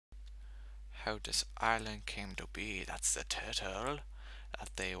how this island came to be. That's the turtle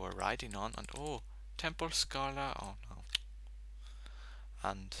that they were riding on. And oh, temple scholar. Oh no.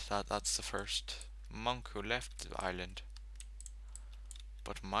 And that's the first monk who left the island.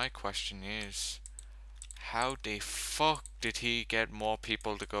 But my question is, how the fuck did he get more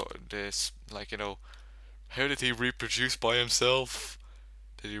people to go this, like, how did he reproduce by himself?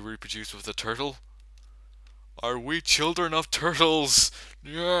 Did he reproduce with a turtle? Are we children of turtles?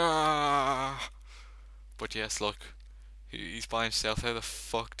 Yeah. But yes, look, he's by himself. How the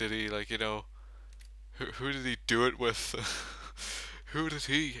fuck did he, who did he do it with? Who did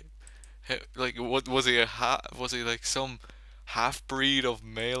he, like, what was he was he like some half breed of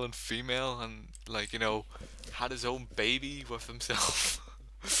male and female, and had his own baby with himself?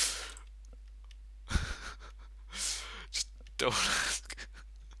 Just don't ask.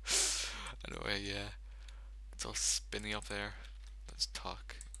 Anyway, yeah, it's all spinning up there. Let's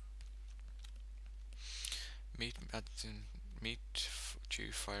talk. Meet meet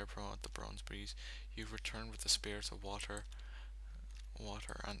Jew fire pro at the Bronze Breeze. You've returned with the spirits of water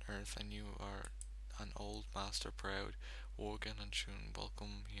and earth, and you are an old master proud. Wogan and Shun,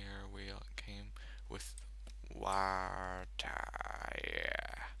 welcome here. We came with water.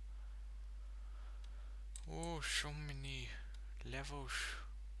 Yeah. Oh, so many levels.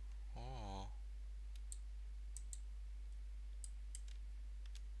 Oh.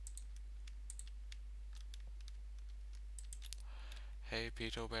 Hey,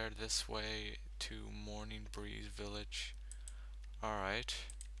 Peto Bear, this way to Morning Breeze Village. Alright.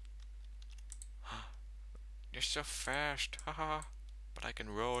 You're so fast, haha. But I can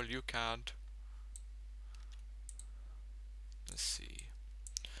roll, you can't. Let's see.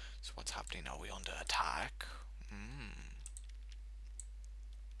 So what's happening? Are we under attack?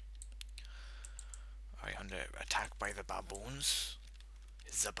 Are we under attack by the baboons?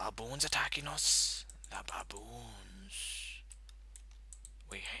 Is the baboons attacking us? The baboons.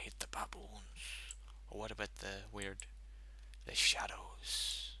 We hate the baboons. Or what about the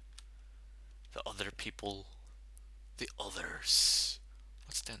shadows? The other people? The others?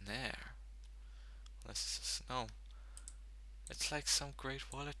 What's down there? No. It's like some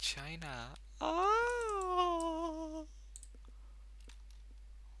Great Wall of China. Oh.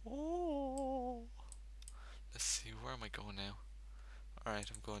 Oh. Let's see, where am I going now?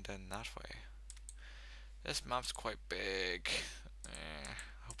 Alright, I'm going down that way. This map's quite big. I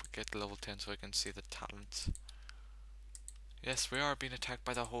hope we get to level 10 so I can see the talents. Yes, we are being attacked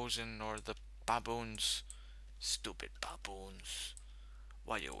by the Hosen or the baboons. Stupid baboons.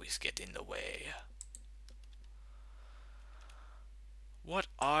 Why you always get in the way? What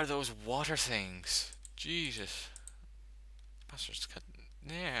are those water things? Jesus. Bastard's getting...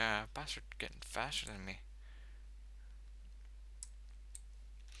 Yeah, bastard getting faster than me.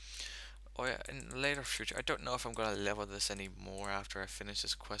 Oh yeah, in the later future, I don't know if I'm gonna level this anymore after I finish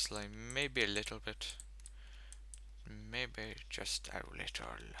this quest line. Maybe a little bit. Maybe just a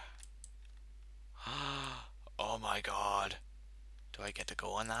little. Oh my god. Do I get to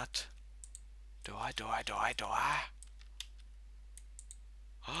go on that? Do I?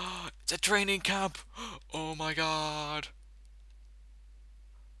 It's a training camp! Oh my god!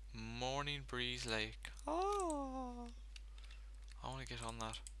 Morning Breeze Lake. Oh, I want to get on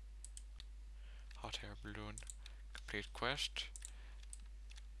that. Hot air balloon. Complete quest.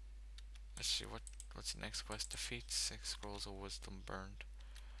 Let's see what's the next quest. Defeat 6 scrolls of wisdom burned.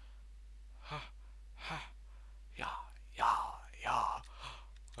 Ha ha. Yeah.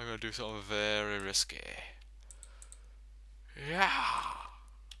 I'm gonna do something very risky. Yeah.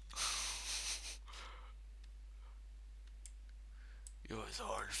 You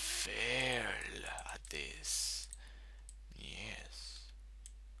all fail at this. Yes.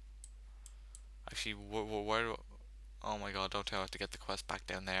 Actually, where do... Oh my god, don't tell me I have to get the quest back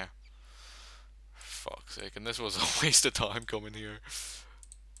down there. Fuck's sake, and this was a waste of time coming here.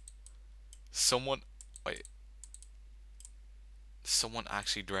 Someone... Wait. Someone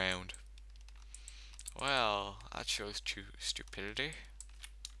actually drowned. Well, that shows stupidity.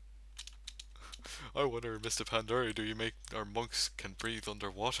 I wonder, Mr. Pandora, do you make our monks can breathe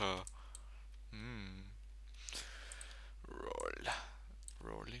underwater? Roll.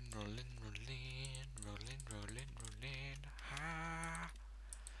 Rolling. Ha.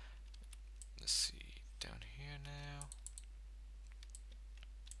 Let's see, down here now.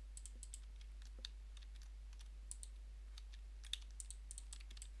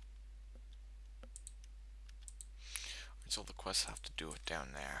 So the quests have to do it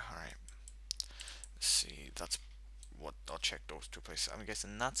down there. Alright. Let's see, that's what I'll check those two places. I'm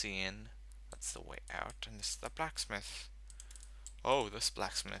guessing that's the inn. That's the way out, and this is the blacksmith. Oh, this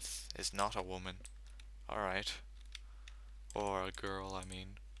blacksmith is not a woman. Alright. Or a girl, I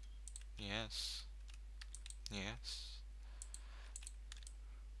mean. Yes. Yes.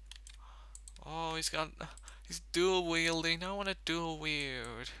 Oh, he's dual wielding. I want to dual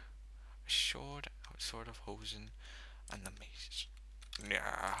wield. Sort of hosen and the mace.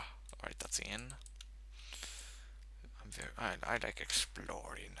 Yeah. Alright, that's in. I like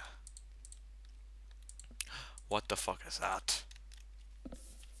exploring. What the fuck is that?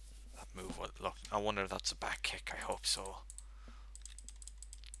 That move, look, I wonder if that's a back kick. I hope so.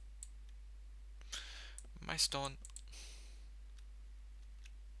 My stone.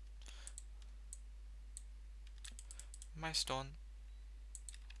 My stone.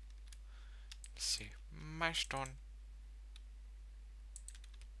 Let's see. My stone.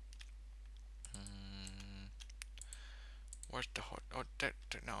 Where's the hot? Oh,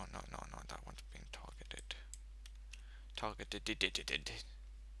 no, no, no, no. That one's being targeted. Targeted.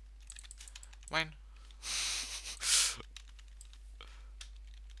 Mine.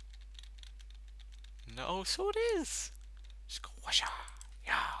 No, so it is. Just go whasha.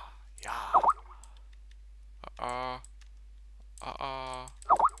 Yeah, yeah. Uh, uh,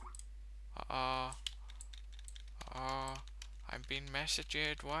 uh, I'm being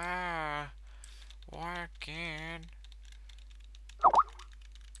messaged. Why? Why again? What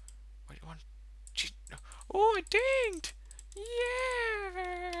do you want? Oh, I dinged!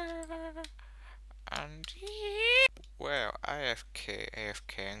 Yeah! And yeah! Well, AFK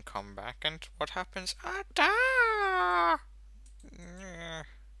and come back, and what happens? I die! Yeah.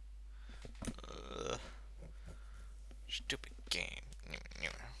 Stupid game.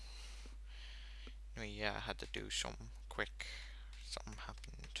 Yeah, I had to do something quick. Something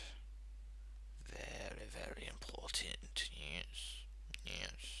happened. Very, very important. Yes.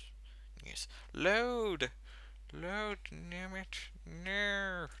 Yes. Yes. Load! Load, damn it.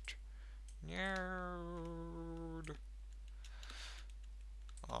 Nerd. Nerd.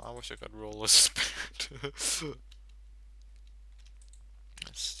 Oh, I wish I could roll a spirit.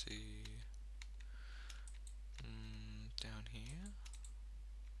 Let's see. Down here.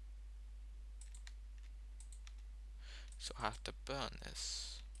 So I have to burn this.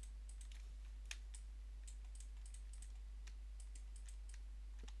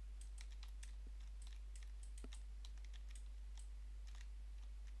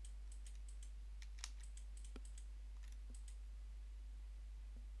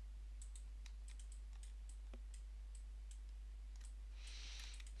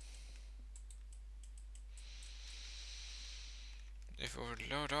 If it would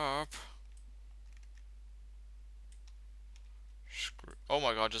load up. Screw. Oh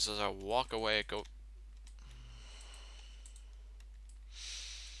my god, just as I walk away, it go.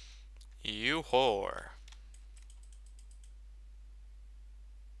 You whore.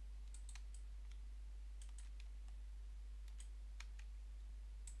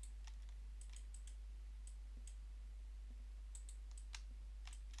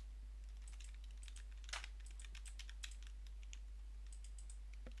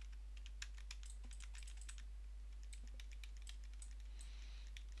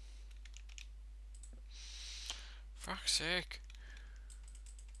 Fuck's sake.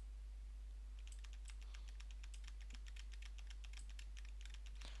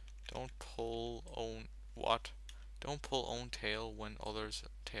 Don't pull own. What? Don't pull own tail when others'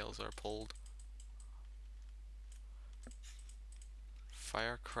 tails are pulled.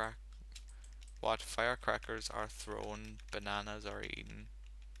 Firecrack. What? Firecrackers are thrown, bananas are eaten.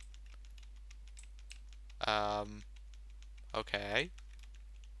 Okay.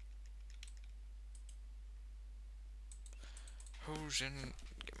 Hosen.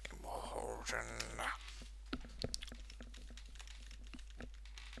 Give me more hosen.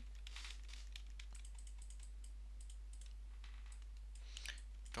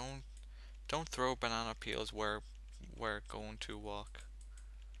 Don't throw banana peels where we're going to walk.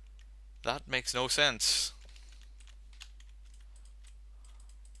 That makes no sense.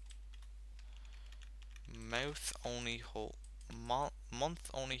 Mouth only hold. Month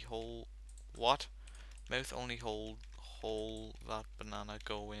only hold. What? Mouth only hold. Hole that banana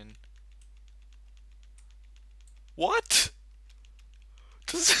go in. What?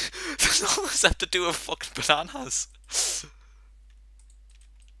 Does all this have to do with fucking bananas?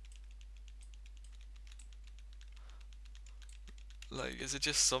 Like, is it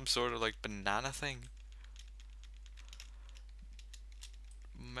just some sort of like banana thing?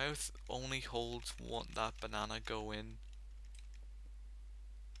 Mouth only holds one that banana go in.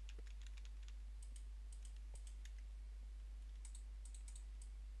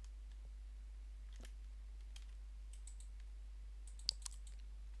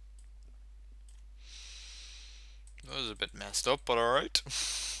 a bit messed up, but alright.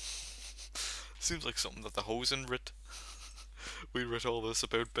 Seems like something that the Hosen writ. We writ all this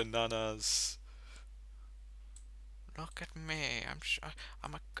about bananas. Look at me.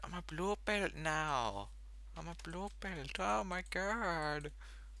 I'm a blue belt now. I'm a blue belt. Oh my god.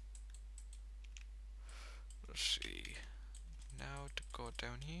 Let's see. Now to go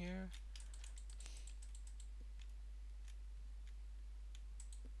down here.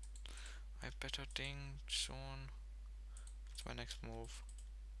 I better ding soon. What's my next move?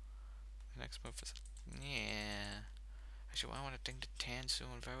 My next move is, yeah. Actually, I want to ding to 10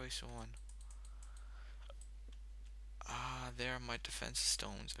 soon, very soon. Ah, there are my defense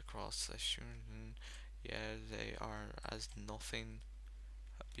stones across the shooting. Yeah, they are as nothing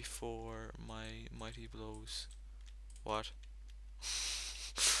before my mighty blows. What?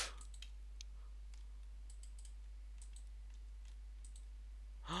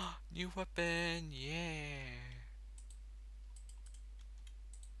 New weapon, yeah.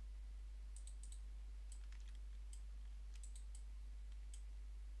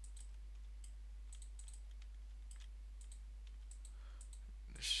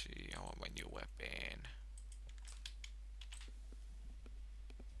 Let's see, I want my new weapon.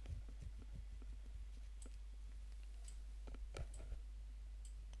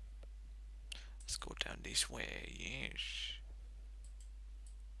 Let's go down this way, yes.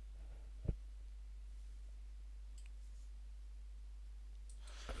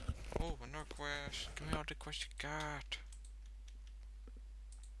 Oh, another quest. Give me all the quests you got.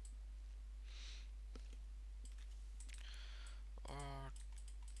 Oh,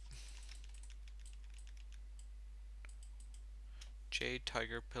 Jade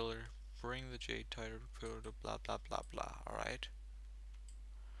Tiger Pillar. Bring the Jade Tiger Pillar to blah blah blah blah. Alright.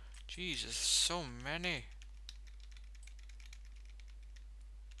 Jesus, so many.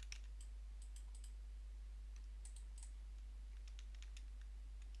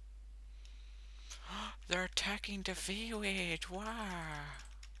 They're attacking the village. Wow.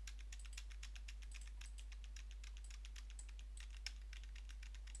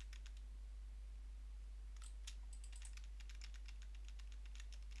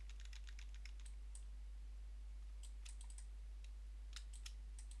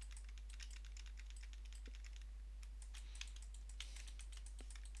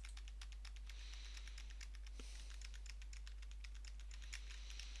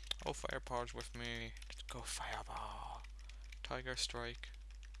 Oh, Firepower's with me. Let's go Fireball. Tiger Strike.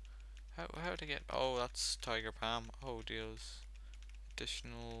 How to get? Oh, that's Tiger Palm. Oh, deals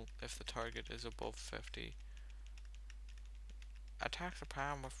additional if the target is above 50. Attack the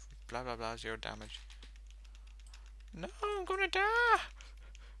palm with blah blah blah 0 damage. No, I'm gonna die.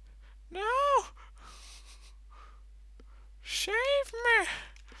 No, save me.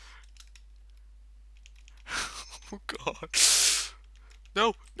 Oh God.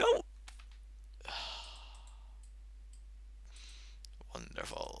 No, no.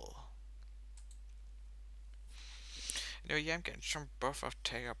 Wonderful. No, yeah, I'm getting some buff of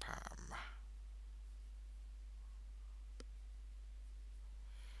Tiger Palm.